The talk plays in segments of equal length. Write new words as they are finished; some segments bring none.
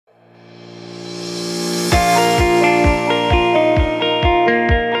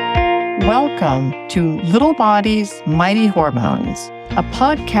Welcome to Little Bodies, Mighty Hormones, a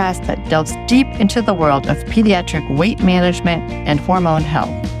podcast that delves deep into the world of pediatric weight management and hormone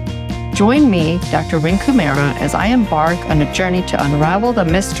health. Join me, Dr. Rinku Mehra, as I embark on a journey to unravel the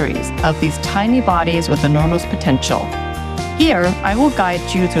mysteries of these tiny bodies with enormous potential. Here, I will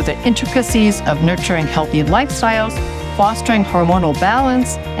guide you through the intricacies of nurturing healthy lifestyles, fostering hormonal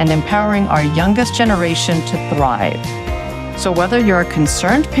balance, and empowering our youngest generation to thrive. So whether you're a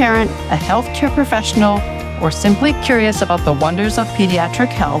concerned parent, a healthcare professional, or simply curious about the wonders of pediatric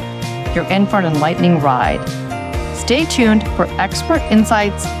health, you're in for an enlightening ride. Stay tuned for expert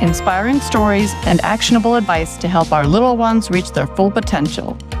insights, inspiring stories, and actionable advice to help our little ones reach their full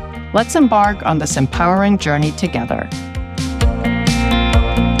potential. Let's embark on this empowering journey together.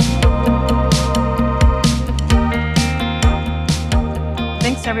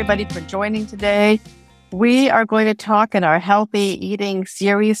 Thanks everybody for joining today. We are going to talk in our healthy eating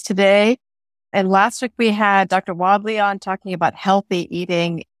series today. And last week we had Dr. Wadley on talking about healthy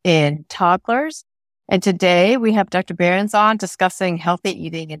eating in toddlers. And today we have Dr. Berens on discussing healthy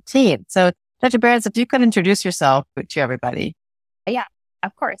eating in teens. So Dr. Berens, if you could introduce yourself to everybody. Yeah,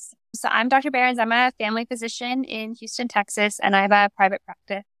 of course. So I'm Dr. Berens. I'm a family physician in Houston, Texas, and I have a private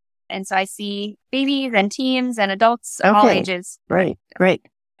practice. And so I see babies and teens and adults of all ages. Great.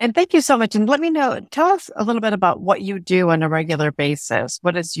 And thank you so much. And tell us a little bit about what you do on a regular basis.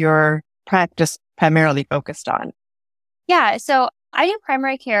 What is your practice primarily focused on? Yeah, so I do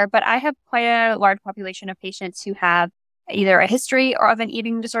primary care, but I have quite a large population of patients who have either a history of an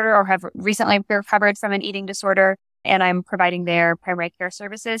eating disorder or have recently recovered from an eating disorder, and I'm providing their primary care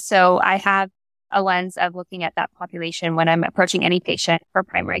services. So I have a lens of looking at that population when I'm approaching any patient for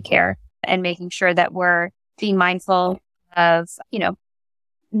primary care and making sure that we're being mindful of,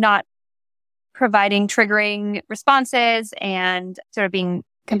 not providing triggering responses and sort of being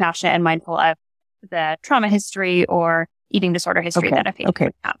compassionate and mindful of the trauma history or eating disorder history that a patient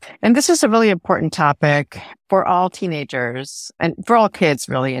would have. And this is a really important topic for all teenagers and for all kids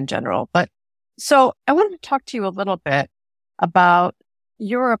really in general. But so I wanted to talk to you a little bit about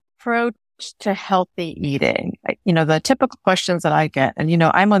your approach to healthy eating. The typical questions that I get, and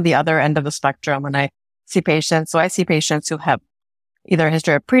I'm on the other end of the spectrum when I see patients. So I see patients who have either a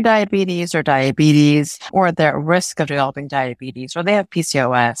history of prediabetes or diabetes, or they're at risk of developing diabetes, or they have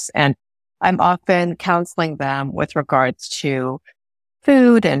PCOS. And I'm often counseling them with regards to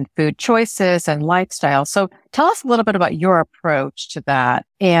food and food choices and lifestyle. So tell us a little bit about your approach to that.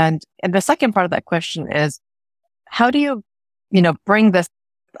 And the second part of that question is, how do you, bring this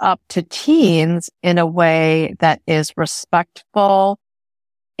up to teens in a way that is respectful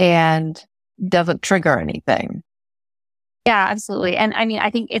and doesn't trigger anything? Yeah, absolutely. And I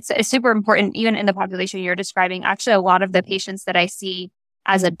think it's super important, even in the population you're describing. Actually, a lot of the patients that I see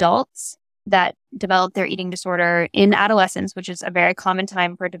as adults that develop their eating disorder in adolescence, which is a very common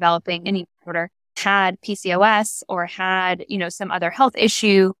time for developing an eating disorder, had PCOS or had, some other health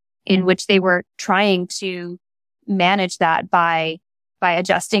issue in which they were trying to manage that by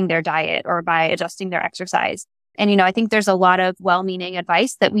adjusting their diet or by adjusting their exercise. And, I think there's a lot of well-meaning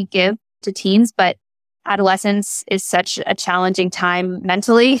advice that we give to teens, but adolescence is such a challenging time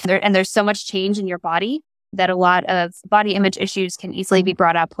mentally, and there's so much change in your body that a lot of body image issues can easily be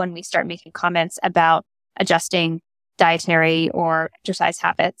brought up when we start making comments about adjusting dietary or exercise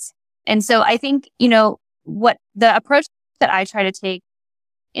habits. And so I think, what the approach that I try to take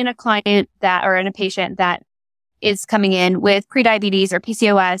in a client or in a patient that is coming in with prediabetes or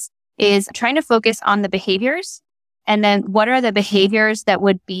PCOS is trying to focus on the behaviors. And then what are the behaviors that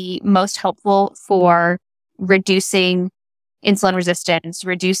would be most helpful for reducing insulin resistance,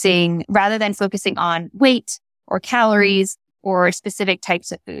 rather than focusing on weight or calories or specific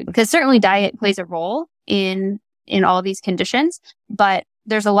types of food? Because certainly diet plays a role in all of these conditions, but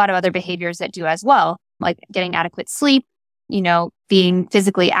there's a lot of other behaviors that do as well, like getting adequate sleep, being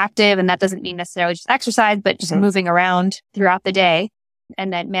physically active. And that doesn't mean necessarily just exercise, but just moving around throughout the day.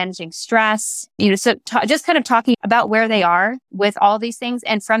 And then managing stress, just kind of talking about where they are with all these things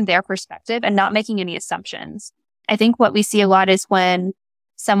and from their perspective and not making any assumptions. I think what we see a lot is when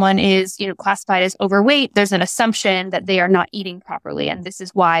someone is, classified as overweight, there's an assumption that they are not eating properly. And this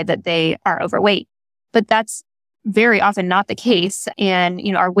is why that they are overweight. But that's very often not the case. And,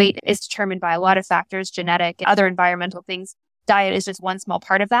 our weight is determined by a lot of factors, genetic and other environmental things. Diet is just one small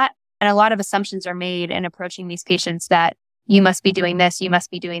part of that. And a lot of assumptions are made in approaching these patients that you must be doing this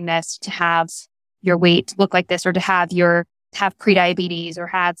to have your weight look like this, or to have prediabetes or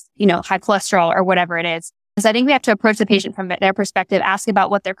have, high cholesterol or whatever it is. So I think we have to approach the patient from their perspective, ask about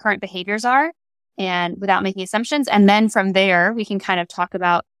what their current behaviors are and without making assumptions. And then from there, we can kind of talk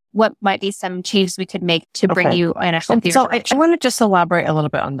about what might be some changes we could make to bring you in a healthier so direction. I want to just elaborate a little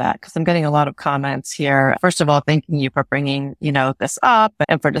bit on that because I'm getting a lot of comments here. First of all, thanking you for bringing, this up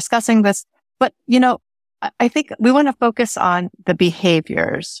and for discussing this. But, I think we want to focus on the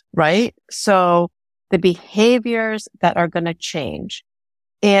behaviors, right? So the behaviors that are going to change.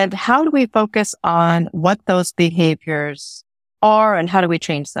 And how do we focus on what those behaviors are and how do we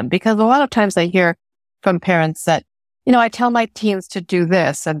change them? Because a lot of times I hear from parents that, I tell my teens to do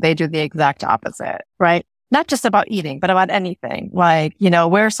this and they do the exact opposite, right? Not just about eating, but about anything like,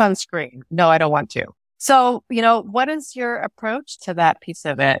 wear sunscreen. No, I don't want to. So, what is your approach to that piece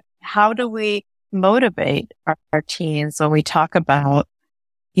of it? How do we motivate our teens when we talk about,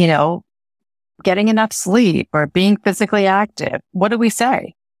 getting enough sleep or being physically active? What do we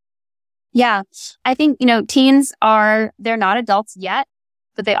say? Yeah, I think, teens they're not adults yet,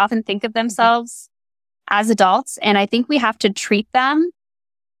 but they often think of themselves as adults. And I think we have to treat them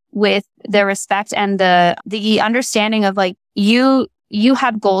with the respect and the understanding of like, you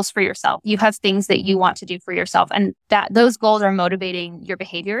have goals for yourself. You have things that you want to do for yourself and that those goals are motivating your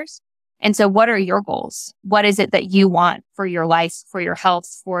behaviors. And so what are your goals? What is it that you want for your life, for your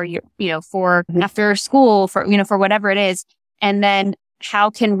health, for your, for after school, for whatever it is? And then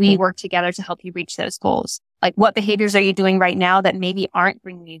how can we work together to help you reach those goals? Like what behaviors are you doing right now that maybe aren't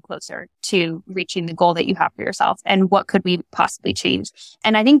bringing you closer to reaching the goal that you have for yourself? And what could we possibly change?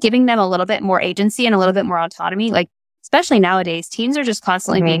 And I think giving them a little bit more agency and a little bit more autonomy, like especially nowadays, teens are just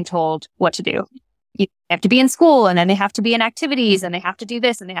constantly being told what to do. You have to be in school and then they have to be in activities and they have to do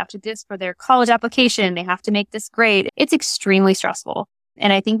this and they have to do this for their college application. They have to make this grade. It's extremely stressful.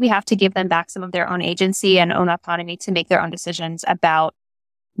 And I think we have to give them back some of their own agency and own autonomy to make their own decisions about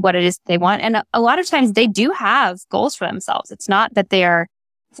what it is they want. And a lot of times they do have goals for themselves. It's not that they are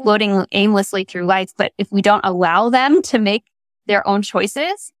floating aimlessly through life, but if we don't allow them to make their own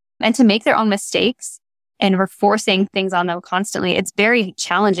choices and to make their own mistakes and we're forcing things on them constantly, it's very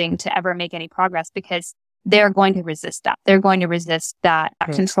challenging to ever make any progress because they're going to resist that. They're going to resist that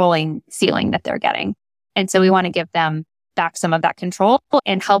controlling feeling that they're getting. And so we want to give them back some of that control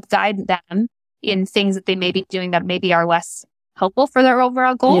and help guide them in things that they may be doing that maybe are less helpful for their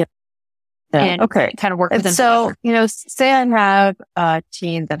overall goal. Yeah. And kind of work with them. So, say I have a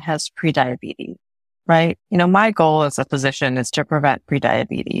teen that has prediabetes, right? My goal as a physician is to prevent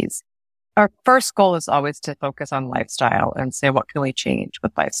prediabetes. Our first goal is always to focus on lifestyle and say, what can we change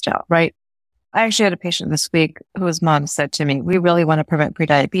with lifestyle, right? I actually had a patient this week whose mom said to me, we really want to prevent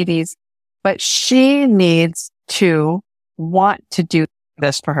prediabetes, but she needs to want to do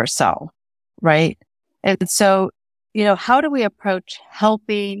this for herself, right? And so, how do we approach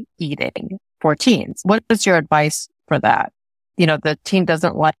healthy eating for teens? What is your advice for that? The teen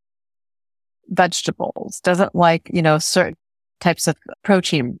doesn't like vegetables, doesn't like, certain types of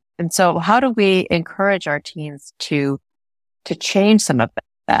protein. And so how do we encourage our teens to change some of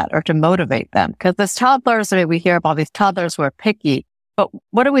that or to motivate them? Because as toddlers, we hear about these toddlers who are picky, but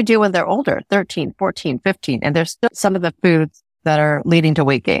what do we do when they're older, 13, 14, 15, and there's still some of the foods that are leading to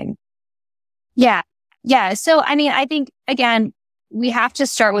weight gain? Yeah. Yeah. So, I think, again, we have to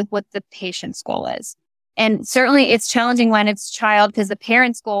start with what the patient's goal is. And certainly it's challenging when it's child because the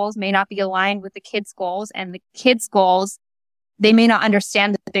parent's goals may not be aligned with the kid's goals and the kid's goals, they may not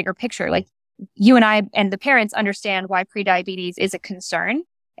understand the bigger picture. Like you and I and the parents understand why prediabetes is a concern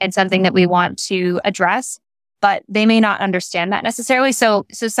and something that we want to address, but they may not understand that necessarily. So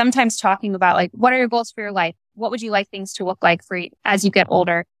sometimes talking about like, what are your goals for your life? What would you like things to look like as you get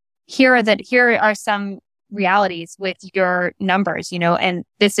older? Here are some realities with your numbers, and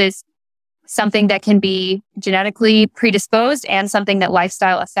this is something that can be genetically predisposed and something that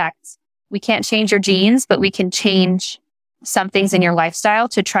lifestyle affects. We can't change your genes, but we can change some things in your lifestyle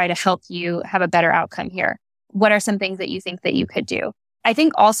to try to help you have a better outcome here. What are some things that you think that you could do? I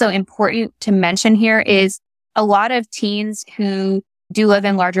think also important to mention here is a lot of teens who do live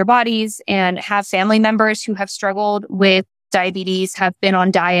in larger bodies and have family members who have struggled with diabetes, have been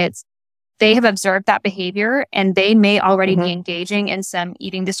on diets. They have observed that behavior and they may already be engaging in some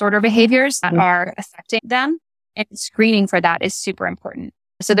eating disorder behaviors that are affecting them. And screening for that is super important.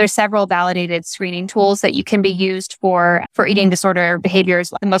 So there's several validated screening tools that you can be used for eating disorder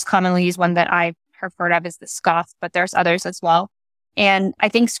behaviors. The most commonly used one that I've heard of is the SCOFF, but there's others as well. And I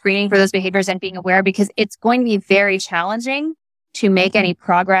think screening for those behaviors and being aware, because it's going to be very challenging to make any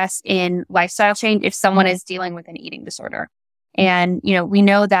progress in lifestyle change if someone is dealing with an eating disorder. And, we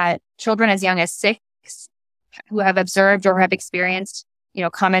know that children as young as 6 who have observed or have experienced,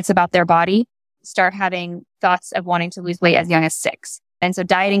 comments about their body start having thoughts of wanting to lose weight as young as 6. And so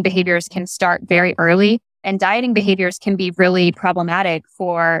dieting behaviors can start very early. And dieting behaviors can be really problematic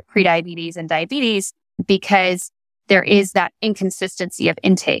for prediabetes and diabetes because there is that inconsistency of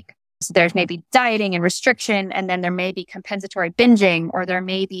intake. So there's maybe dieting and restriction, and then there may be compensatory binging, or there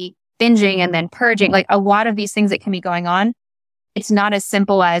may be binging and then purging, like a lot of these things that can be going on. It's not as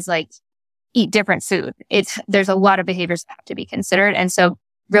simple as like eat different food. There's a lot of behaviors that have to be considered. And so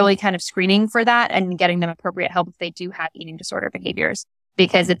really kind of screening for that and getting them appropriate help if they do have eating disorder behaviors,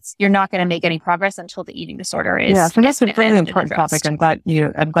 because you're not going to make any progress until the eating disorder is. Yeah, so that's a really important topic. I'm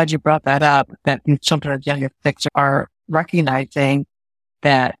glad you brought that up, that these children as young as 6 are recognizing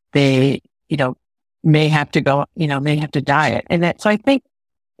that they, may have to diet. So I think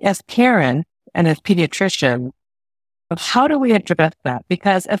as parents and as pediatricians, how do we address that?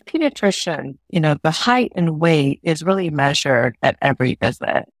 Because as pediatricians, the height and weight is really measured at every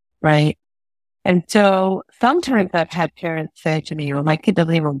visit, right? And so sometimes I've had parents say to me, well, my kid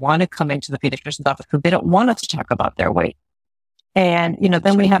doesn't even want to come into the pediatrician's office because they don't want us to talk about their weight. And,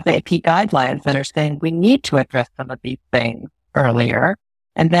 then we have the AP guidelines that are saying we need to address some of these things earlier.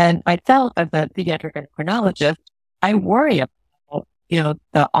 And then myself as a pediatric endocrinologist, I worry about,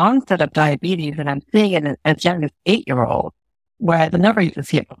 the onset of diabetes, and I'm seeing it as young as 8-year-olds, whereas I never used to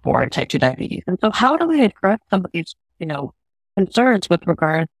see it before in type 2 diabetes. And so how do we address some of these, concerns with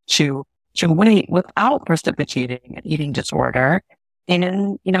regards to weight without precipitating an eating disorder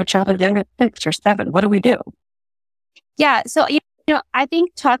in, child as young as 6 or 7? What do we do? Yeah. So, I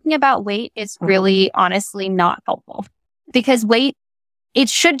think talking about weight is really honestly not helpful, because weight, it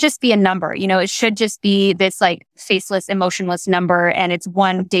should just be a number. It should just be this like faceless, emotionless number. And it's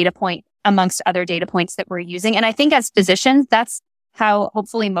one data point amongst other data points that we're using. And I think as physicians, that's how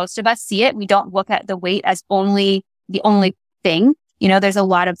hopefully most of us see it. We don't look at the weight as the only thing. There's a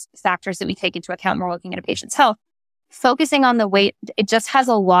lot of factors that we take into account when we're looking at a patient's health. Focusing on the weight, it just has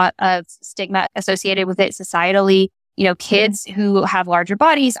a lot of stigma associated with it societally. Kids who have larger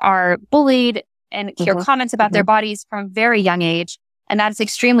bodies are bullied and hear comments about their bodies from a very young age. And that's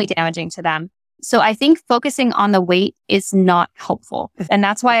extremely damaging to them. So I think focusing on the weight is not helpful. And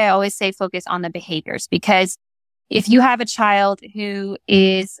that's why I always say focus on the behaviors, because if you have a child who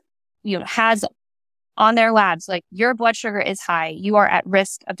is, has on their labs, like your blood sugar is high, you are at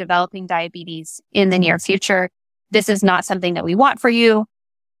risk of developing diabetes in the near future. This is not something that we want for you.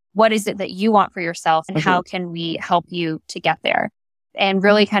 What is it that you want for yourself, and how can we help you to get there? And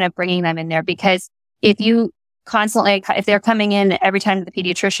really kind of bringing them in there, because if they're coming in every time to the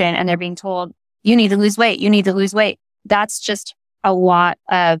pediatrician and they're being told, you need to lose weight, that's just a lot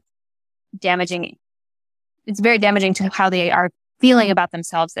of damaging. It's very damaging to how they are feeling about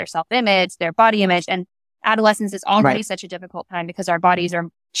themselves, their self-image, their body image. And adolescence is already such a difficult time because our bodies are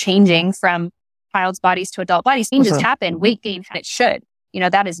changing from child's bodies to adult bodies. Changes happen, weight gain, it should.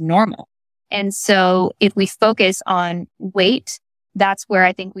 That is normal. And so if we focus on weight, that's where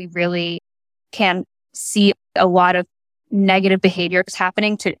I think we really can see a lot of negative behaviors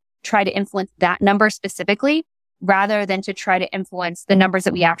happening to try to influence that number specifically, rather than to try to influence the numbers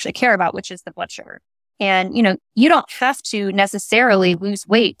that we actually care about, which is the blood sugar. And, you don't have to necessarily lose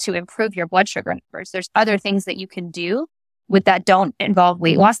weight to improve your blood sugar numbers. There's other things that you can do with that don't involve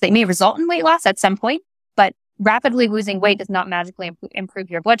weight loss. They may result in weight loss at some point, but rapidly losing weight does not magically improve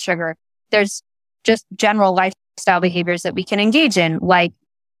your blood sugar. There's just general lifestyle behaviors that we can engage in, like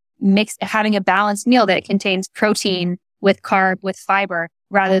having a balanced meal that contains protein with carb, with fiber,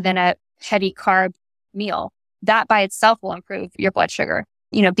 rather than a heavy carb meal. That by itself will improve your blood sugar.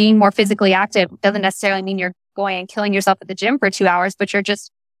 Being more physically active doesn't necessarily mean you're going and killing yourself at the gym for 2 hours, but you're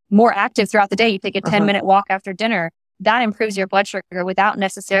just more active throughout the day. You take a 10-minute walk after dinner. That improves your blood sugar without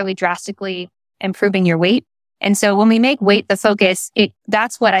necessarily drastically improving your weight. And so when we make weight the focus,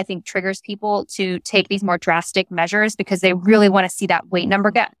 that's what I think triggers people to take these more drastic measures, because they really want to see that weight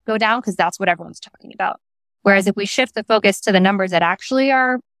number go down, because that's what everyone's talking about. Whereas if we shift the focus to the numbers that actually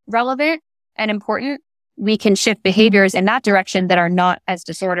are relevant and important, we can shift behaviors in that direction that are not as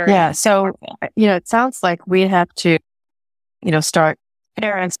disordered. Yeah. So, it sounds like we have to, start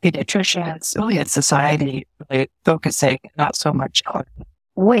parents, pediatricians, really in society, really focusing not so much on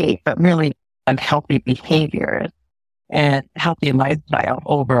weight, but really on healthy behaviors and healthy lifestyle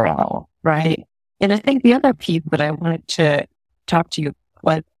overall, right? And I think the other piece that I wanted to talk to you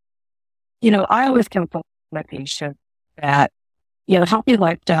was, I always come from my patients that, healthy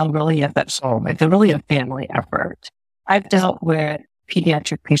lifestyle really is at home. It's really a family effort. I've dealt with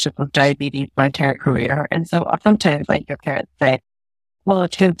pediatric patients with diabetes my entire career. And so sometimes your parents say, well,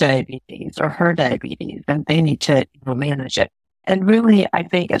 it's his diabetes or her diabetes, and they need to manage it. And really, I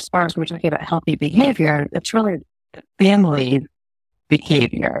think as far as we're talking about healthy behavior, it's really the family's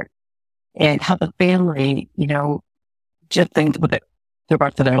behavior and how the family, just things with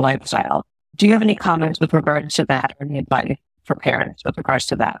regard to their lifestyle. Do you have any comments with regards to that or any advice for parents with regards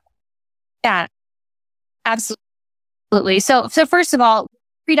to that? Yeah, absolutely. So first of all,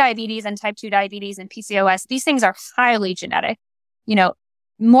 prediabetes and type 2 diabetes and PCOS, these things are highly genetic. You know,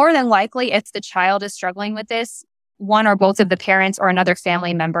 more than likely, if the child is struggling with this, one or both of the parents or another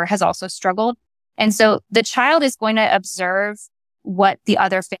family member has also struggled. And so the child is going to observe what the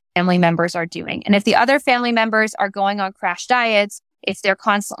other family members are doing. And if the other family members are going on crash diets, if they're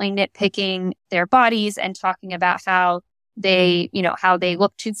constantly nitpicking their bodies and talking about how how they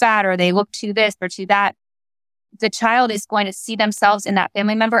look too fat or they look too this or too that, the child is going to see themselves in that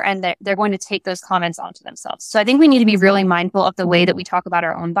family member and they're going to take those comments onto themselves. So I think we need to be really mindful of the way that we talk about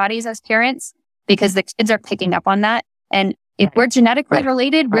our own bodies as parents, because the kids are picking up on that. And if we're genetically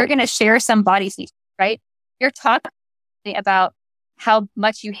related, we're going to share some body features, right? You're talking about how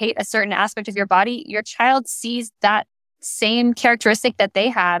much you hate a certain aspect of your body. Your child sees that same characteristic that they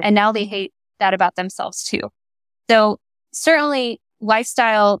have, and now they hate that about themselves too. So certainly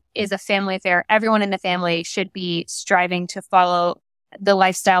lifestyle is a family affair. Everyone in the family should be striving to follow the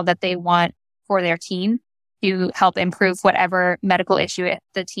lifestyle that they want for their teen to help improve whatever medical issue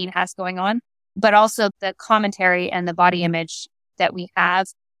the teen has going on. But also the commentary and the body image that we have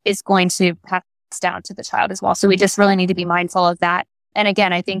is going to pass down to the child as well. So we just really need to be mindful of that. And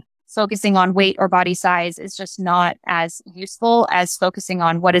again, I think focusing on weight or body size is just not as useful as focusing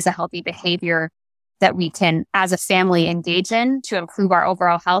on what is a healthy behavior that we can, as a family, engage in to improve our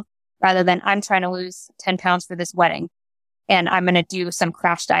overall health, rather than I'm trying to lose 10 pounds for this wedding and I'm going to do some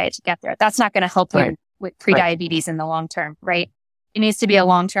crash diet to get there. That's not going to help you with prediabetes in the long term, right? It needs to be a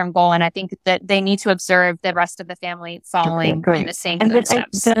long-term goal. And I think that they need to observe the rest of the family following in the same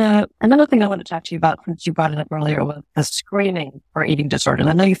footsteps. Another thing I want to talk to you about, since you brought it up earlier, was the screening for eating disorders.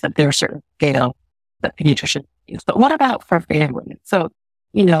 I know you said there are certain scales that pediatricians use, but what about for families? So,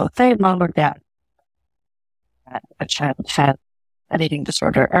 say mom or dad, a child has an eating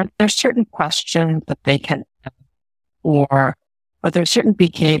disorder, are there certain questions that they can have, or are there certain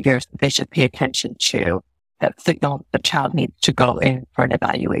behaviors that they should pay attention to that signal the child needs to go in for an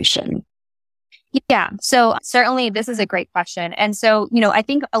evaluation? Yeah. So certainly this is a great question. And so, I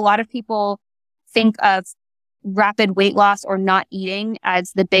think a lot of people think of rapid weight loss or not eating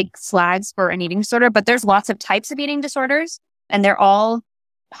as the big flags for an eating disorder, but there's lots of types of eating disorders and they're all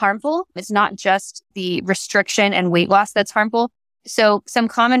harmful. It's not just the restriction and weight loss that's harmful. So some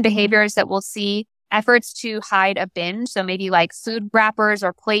common behaviors that we'll see: efforts to hide a binge. So maybe like food wrappers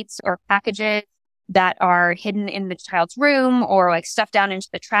or plates or packages that are hidden in the child's room, or like stuffed down into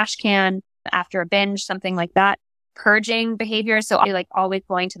the trash can after a binge, something like that. Purging behaviors. So like always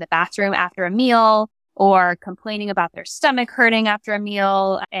going to the bathroom after a meal, or complaining about their stomach hurting after a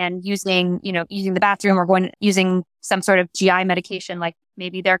meal and using the bathroom, or using some sort of GI medication. Like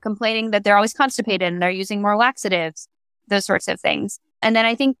maybe they're complaining that they're always constipated and they're using more laxatives, those sorts of things. And then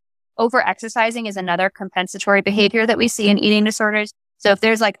I think over exercising is another compensatory behavior that we see in eating disorders. So if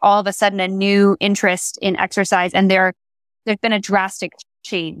there's like all of a sudden a new interest in exercise and there's been a drastic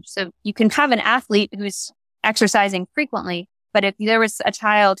change. So you can have an athlete who's exercising frequently, but if there was a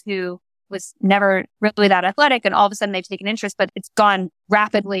child who was never really that athletic and all of a sudden they've taken interest, but it's gone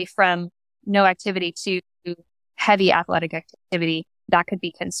rapidly from no activity to heavy athletic activity, that could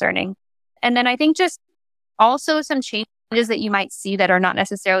be concerning. And then I think just also some changes that you might see that are not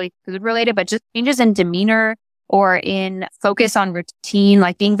necessarily food related, but just changes in demeanor or in focus on routine,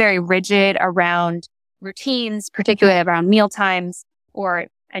 like being very rigid around routines, particularly around meal times, or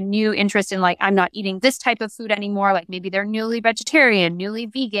a new interest in like, I'm not eating this type of food anymore. Like maybe they're newly vegetarian, newly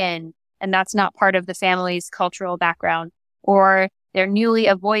vegan, and that's not part of the family's cultural background, or they're newly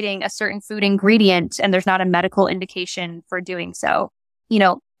avoiding a certain food ingredient and there's not a medical indication for doing so.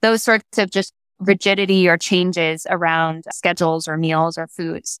 Those sorts of just rigidity or changes around schedules or meals or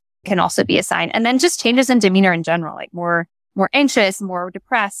foods can also be a sign. And then just changes in demeanor in general, like more anxious, more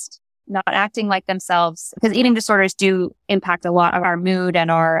depressed, not acting like themselves, because eating disorders do impact a lot of our mood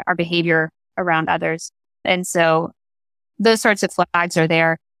and our behavior around others. And so those sorts of flags are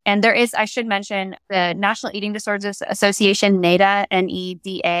there. And there is, I should mention, the National Eating Disorders Association, NEDA,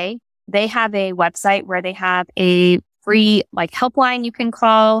 NEDA. They have a website where they have a free helpline you can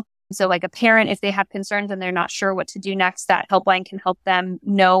call. So like a parent, if they have concerns and they're not sure what to do next, that helpline can help them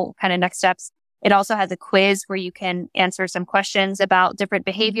know kind of next steps. It also has a quiz where you can answer some questions about different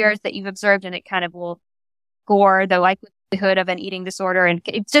behaviors that you've observed, and it kind of will score the likelihood of an eating disorder. And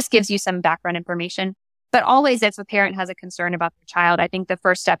it just gives you some background information. But always, if a parent has a concern about their child, I think the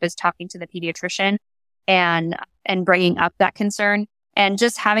first step is talking to the pediatrician and bringing up that concern. And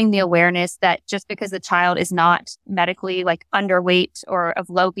just having the awareness that just because the child is not medically like underweight or of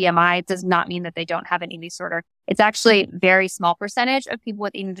low BMI does not mean that they don't have an eating disorder. It's actually a very small percentage of people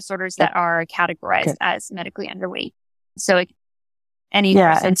with eating disorders that are categorized as medically underweight. So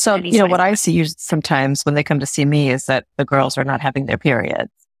and so, what I see sometimes when they come to see me is that the girls are not having their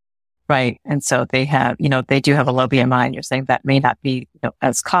periods, right? And so they have, they do have a low BMI, and you're saying that may not be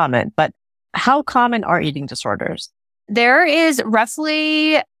as common, but how common are eating disorders? There is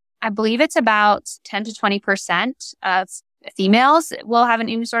roughly, I believe it's about 10 to 20% of females will have an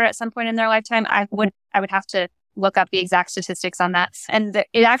eating disorder at some point in their lifetime. I would have to look up the exact statistics on that. And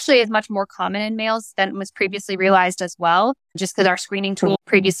it actually is much more common in males than was previously realized as well, just because our screening tools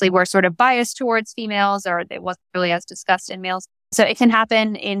previously were sort of biased towards females, or it wasn't really as discussed in males. So it can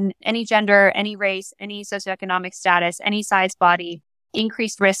happen in any gender, any race, any socioeconomic status, any size body.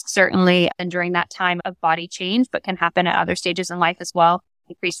 Increased risk certainly and during that time of body change, but can happen at other stages in life as well.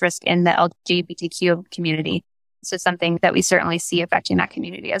 Increased risk in the LGBTQ community. So something that we certainly see affecting that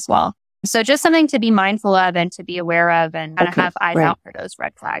community as well. So just something to be mindful of and to be aware of and kind of have eyes out for those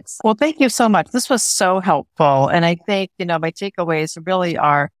red flags. Well, thank you so much. This was so helpful. And I think, my takeaways really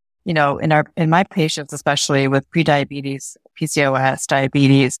are, in my patients, especially with prediabetes, PCOS,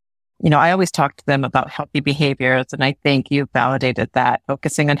 diabetes, I always talk to them about healthy behaviors. And I think you validated that,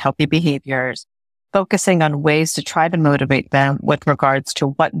 focusing on healthy behaviors, focusing on ways to try to motivate them with regards to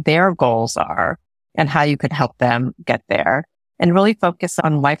what their goals are and how you can help them get there, and really focus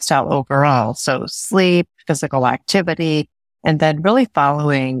on lifestyle overall. So sleep, physical activity, and then really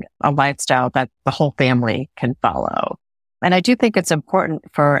following a lifestyle that the whole family can follow. And I do think it's important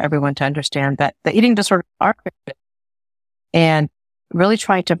for everyone to understand that the eating disorders are and really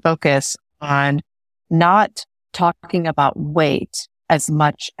trying to focus on not talking about weight as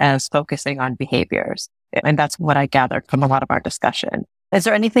much as focusing on behaviors. And that's what I gathered from a lot of our discussion. Is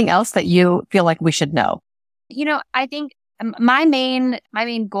there anything else that you feel like we should know? I think my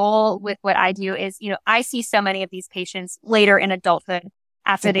main goal with what I do is, I see so many of these patients later in adulthood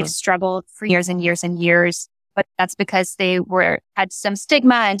after they've struggled for years and years and years. But that's because they had some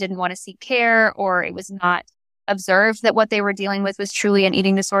stigma and didn't want to seek care, or it was not observed that what they were dealing with was truly an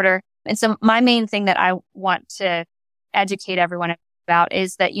eating disorder. And so my main thing that I want to educate everyone about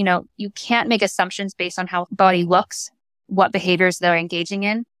is that, you can't make assumptions based on how body looks, what behaviors they're engaging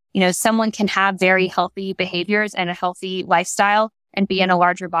in. Someone can have very healthy behaviors and a healthy lifestyle and be in a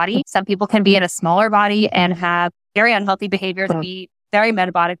larger body. Some people can be in a smaller body and have very unhealthy behaviors, be very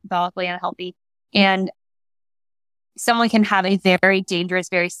metabolically unhealthy. And someone can have a very dangerous,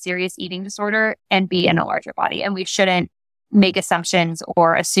 very serious eating disorder and be in a larger body. And we shouldn't make assumptions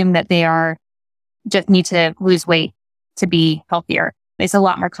or assume that they just need to lose weight to be healthier. It's a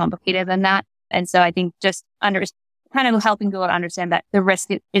lot more complicated than that. And so I think just kind of helping people to understand that the risk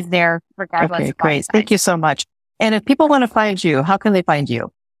is there regardless. Okay, great. Thank you so much. And if people want to find you, how can they find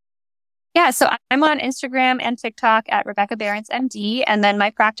you? Yeah, so I'm on Instagram and TikTok at Rebecca Berens, MD. And then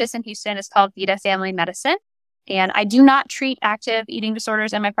my practice in Houston is called Vita Family Medicine. And I do not treat active eating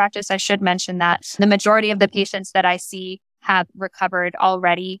disorders in my practice. I should mention that the majority of the patients that I see have recovered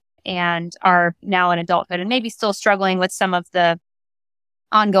already and are now in adulthood and maybe still struggling with some of the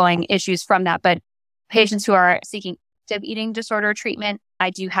ongoing issues from that. But patients who are seeking active eating disorder treatment, I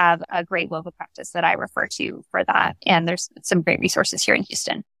do have a great local practice that I refer to for that. And there's some great resources here in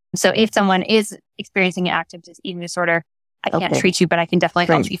Houston. So if someone is experiencing an active eating disorder, I can't treat you, but I can definitely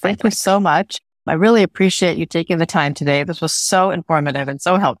help you find Thank you so much. I really appreciate you taking the time today. This was so informative and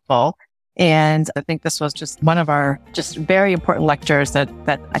so helpful. And I think this was just one of our just very important lectures that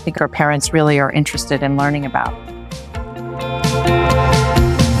I think our parents really are interested in learning about.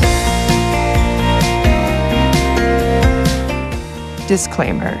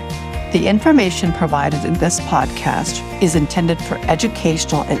 Disclaimer. The information provided in this podcast is intended for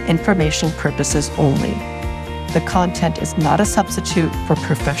educational and informational purposes only. The content is not a substitute for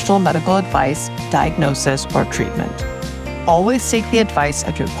professional medical advice, diagnosis, or treatment. Always seek the advice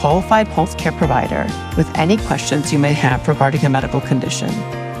of your qualified healthcare provider with any questions you may have regarding a medical condition.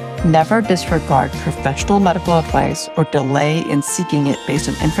 Never disregard professional medical advice or delay in seeking it based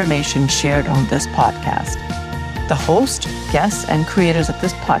on information shared on this podcast. The host, guests, and creators of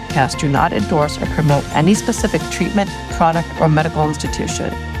this podcast do not endorse or promote any specific treatment, product, or medical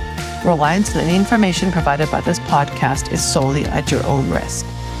institution. Reliance on any information provided by this podcast is solely at your own risk.